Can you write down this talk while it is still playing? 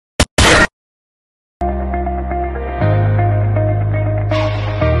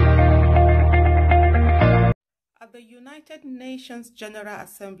United Nations General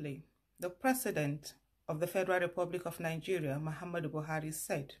Assembly, the President of the Federal Republic of Nigeria, Muhammadu Buhari,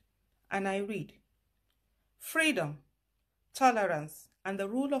 said, and I read, "Freedom, tolerance, and the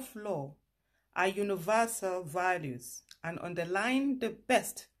rule of law are universal values and underline the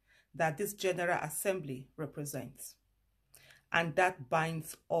best that this General Assembly represents, and that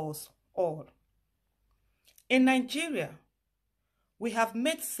binds us all." In Nigeria, we have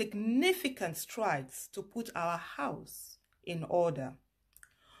made significant strides to put our house in order.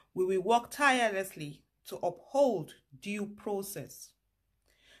 We will work tirelessly to uphold due process.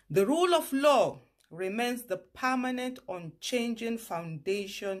 The rule of law remains the permanent, unchanging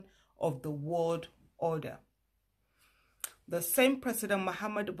foundation of the world order. The same President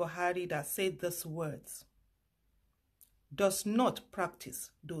Muhammadu Buhari that said these words does not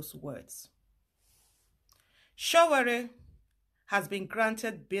practice those words. Sowore has been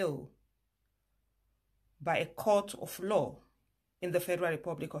granted bail by a court of law in the Federal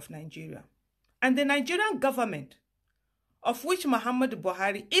Republic of Nigeria. And the Nigerian government, of which Muhammadu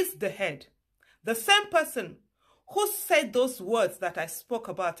Buhari is the head, the same person who said those words that I spoke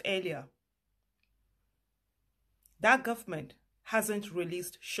about earlier, that government hasn't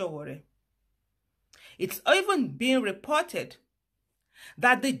released Sowore. It's even being reported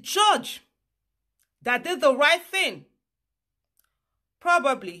that the judge that did the right thing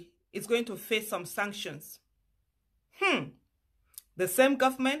probably is going to face some sanctions. The same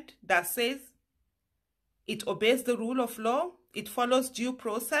government that says it obeys the rule of law, it follows due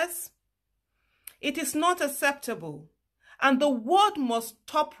process. It is not acceptable, and the world must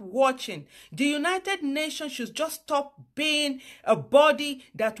stop watching. The United Nations should just stop being a body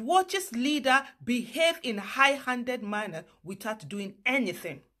that watches leaders behave in a high-handed manner without doing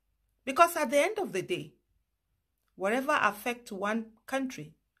anything. Because at the end of the day, whatever affects one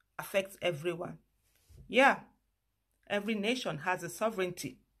country affects everyone. Yeah, every nation has a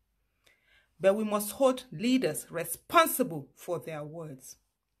sovereignty, but we must hold leaders responsible for their words.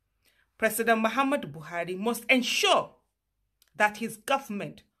 President Muhammadu Buhari must ensure that his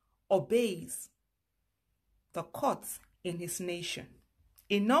government obeys the courts in his nation.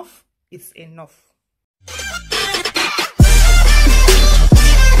 Enough is enough.